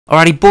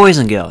Alrighty boys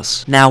and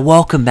girls, now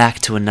welcome back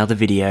to another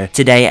video.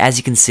 Today, as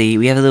you can see,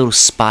 we have a little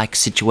Spike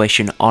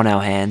situation on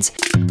our hands.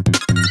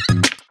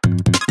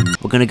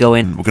 We're gonna go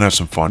in. We're gonna have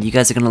some fun. You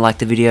guys are gonna like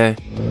the video.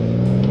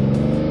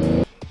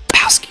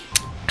 Bowski.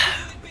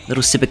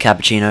 Little sip of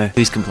cappuccino.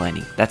 Who's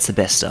complaining? That's the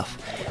best stuff.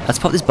 Let's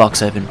pop this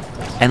box open,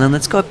 and then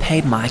let's go pay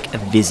Mike a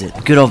visit.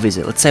 Good old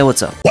visit. Let's say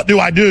what's up. What do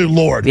I do,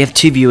 Lord? We have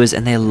 2 viewers,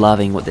 and they're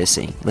loving what they're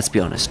seeing. Let's be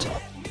honest.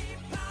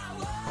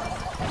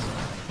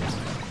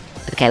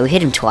 Okay, we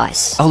hit him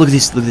twice. Oh, look at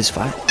this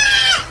fight.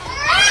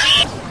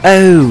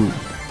 Oh!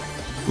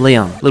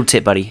 Leon, little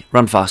tip, buddy.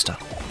 Run faster.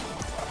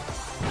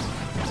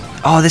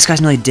 Oh, this guy's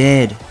nearly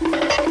dead.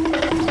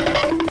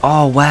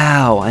 Oh,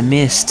 wow, I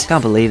missed.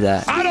 Can't believe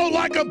that. I don't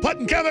like them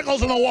putting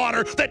chemicals in the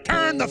water that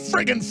turn the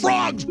friggin'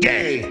 frogs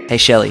gay. Hey,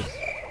 Shelly,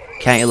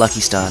 count your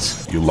lucky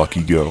stars. You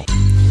lucky girl.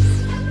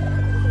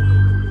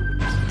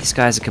 This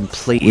guy's a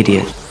complete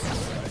idiot.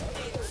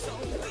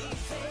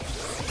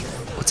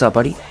 What's up,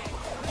 buddy?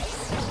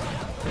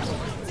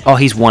 Oh,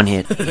 he's one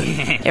hit.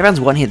 Everyone's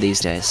one hit these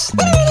days.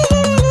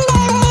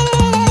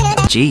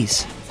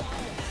 Jeez.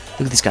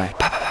 Look at this guy.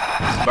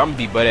 I'm gonna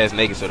be butt ass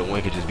naked so the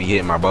wind could just be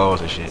hitting my balls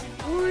and shit.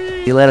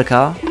 See you later,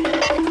 Carl.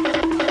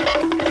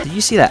 Did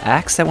you see that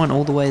axe that went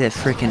all the way to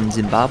frickin'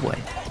 Zimbabwe?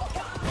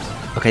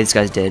 Okay, this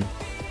guy's dead.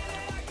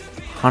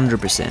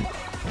 100%.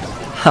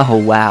 Oh,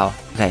 wow.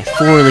 Okay,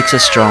 4 elixir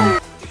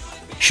strong.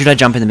 Should I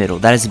jump in the middle?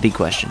 That is the big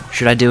question.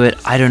 Should I do it?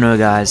 I don't know,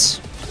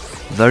 guys.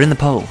 Vote in the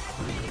poll.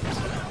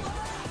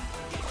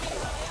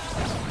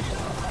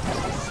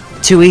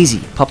 Too easy.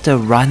 Popped her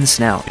right in the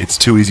snout. It's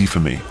too easy for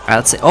me. Alright,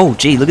 let's say. Oh,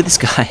 gee, look at this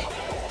guy.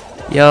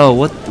 Yo,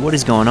 what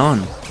is going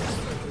on?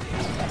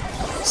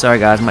 Sorry,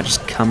 guys. I might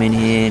just come in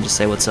here and just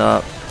say what's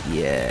up.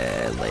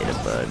 Yeah, later,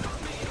 bud.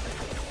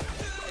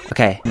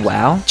 Okay.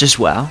 Wow. Just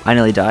wow. I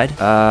nearly died.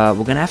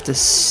 We're gonna have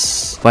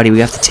to. Buddy, we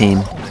have to team.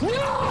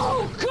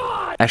 No,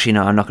 God. Actually,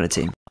 no, I'm not gonna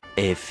team.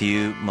 A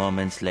few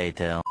moments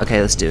later. Okay,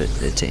 let's do it.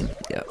 The team.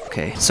 Yeah.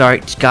 Okay.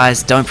 Sorry,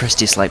 guys. Don't press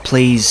dislike,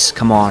 please.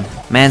 Come on.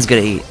 Man's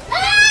gotta eat.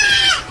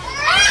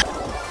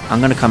 I'm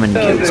gonna come in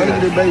and kill this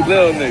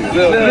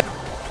guy.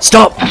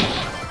 Stop!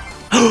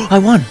 I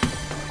won!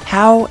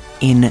 How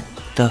in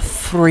the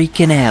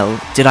freaking hell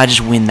did I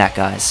just win that,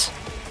 guys?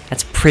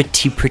 That's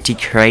pretty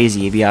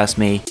crazy if you ask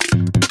me.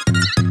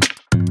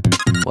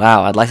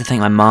 Wow, I'd like to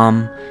thank my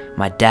mom,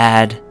 my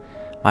dad,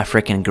 my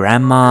freaking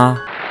grandma.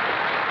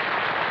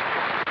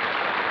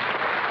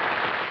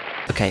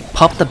 Okay,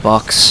 pop the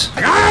box.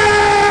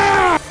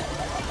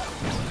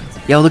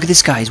 Yo, look at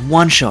this guy, he's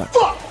one shot.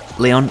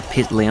 Leon,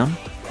 hit Leon.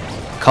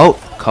 Colt,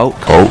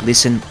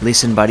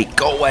 listen, buddy,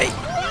 go away.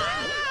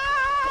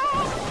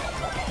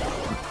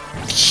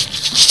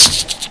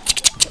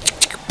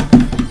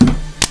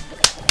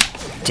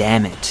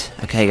 Damn it.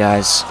 Okay,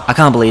 guys, I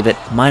can't believe it.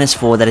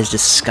 -4, that is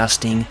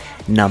disgusting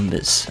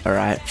numbers,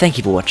 alright? Thank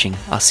you for watching.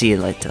 I'll see you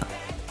later.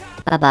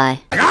 Bye-bye.